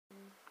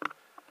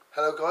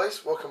Hello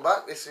guys, welcome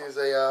back. This is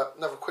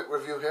another quick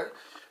review here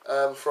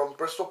from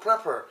Bristol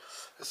Prepper.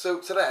 So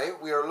today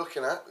we are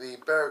looking at the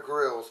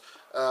Grylls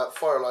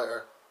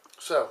firelighter.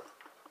 So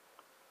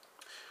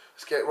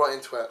let's get right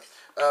into it.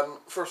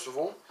 First of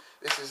all,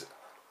 this is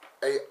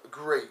a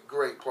great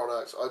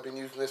product. I've been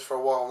using this for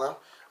a while now.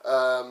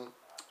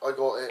 I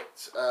got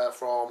it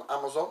from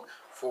Amazon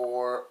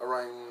for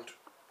around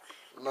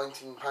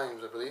 £19,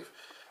 I believe.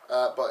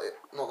 Not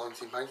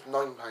 £19,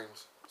 £9.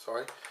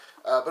 Sorry.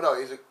 But no,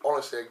 it's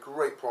honestly a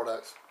great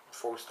product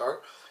before we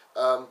start.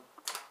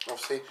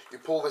 Obviously, you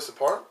pull this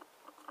apart,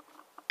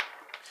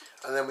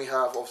 and then we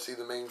have obviously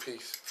the main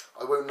piece.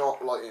 I will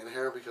not light it in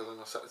here because I'm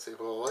going to set the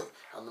table alight,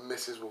 and the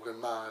missus will go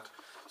mad.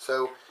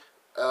 So,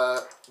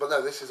 but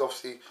no, this is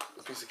obviously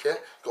the piece of kit.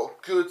 Got a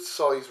good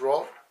size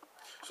rod,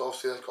 so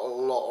obviously it's got a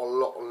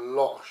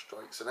lot of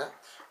strikes in it.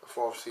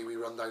 Before obviously we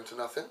run down to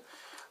nothing.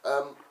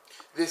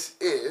 This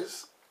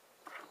is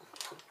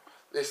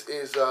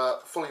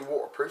fully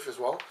waterproof as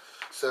well,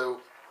 so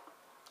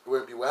it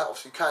won't be wet.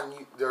 Obviously,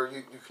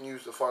 you can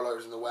use the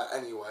firelighters in the wet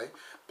anyway,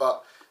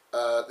 but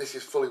this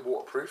is fully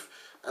waterproof,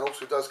 and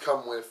also does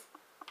come with.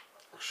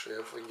 I'll show you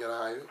if I can get it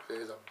out. It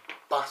is a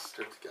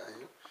bastard to get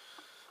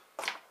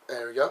out.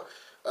 There we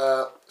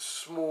go.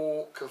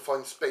 Small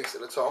confined space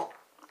at the top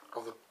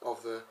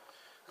of the.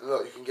 And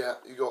look, you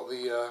got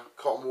the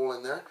cotton wool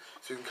in there,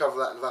 so you can cover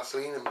that in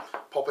Vaseline and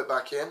pop it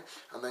back in,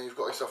 and then you've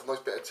got yourself a nice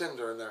bit of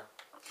tinder in there,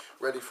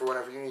 ready for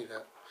whenever you need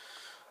it.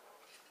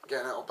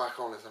 Getting it all back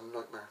on is a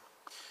nightmare.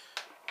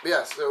 But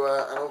yeah, so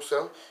and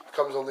also it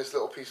comes on this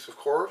little piece of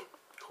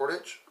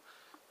cordage,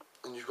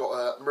 and you've got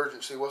an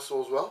emergency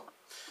whistle as well.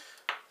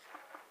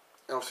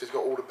 And obviously it's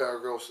got all the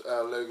Grylls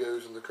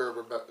logos and the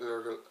Gerber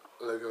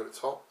logo at the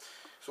top.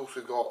 It's also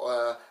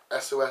got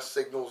SOS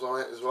signals on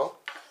it as well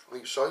on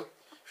each side.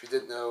 If you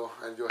didn't know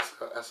how to do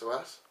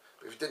SOS,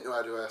 but if you didn't know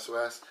how to do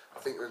SOS, I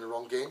think you're in the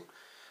wrong game.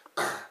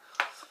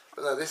 But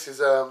no, this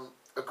is a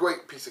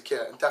great piece of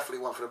kit, and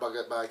definitely one for the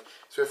budget bag.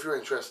 So if you're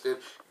interested,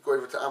 you go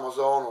over to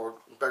Amazon or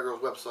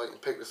Grylls website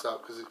and pick this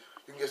up, because you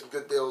can get some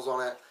good deals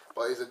on it.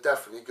 But it's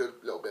definitely a good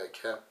little bit of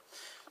kit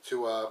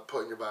to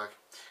put in your bag.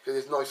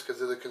 Because it's nice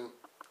because of the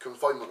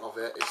confinement of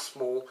it. It's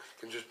small.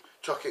 You can just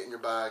chuck it in your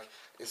bag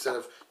instead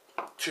of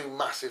two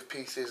massive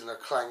pieces and they're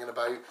clanging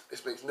about.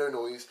 This makes no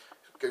noise.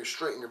 It goes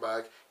straight in your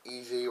bag,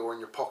 easy, or in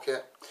your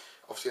pocket.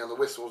 Obviously, and the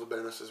whistle is a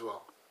bonus as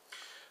well.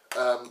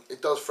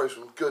 It does throw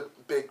some good,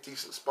 big,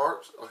 decent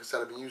sparks. Like I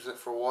said, I've been using it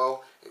for a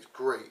while. It's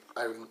great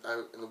out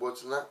in the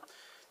woods and that.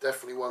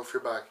 Definitely one for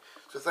your bag.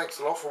 So thanks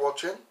a lot for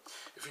watching.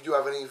 If you do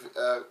have any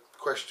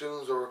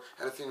questions or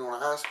anything you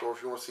want to ask, or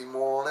if you want to see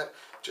more on it,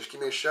 just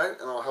give me a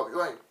shout and I'll help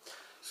you out.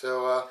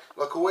 So,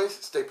 like always,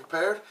 stay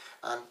prepared,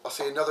 and I'll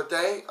see you another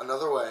day,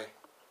 another way.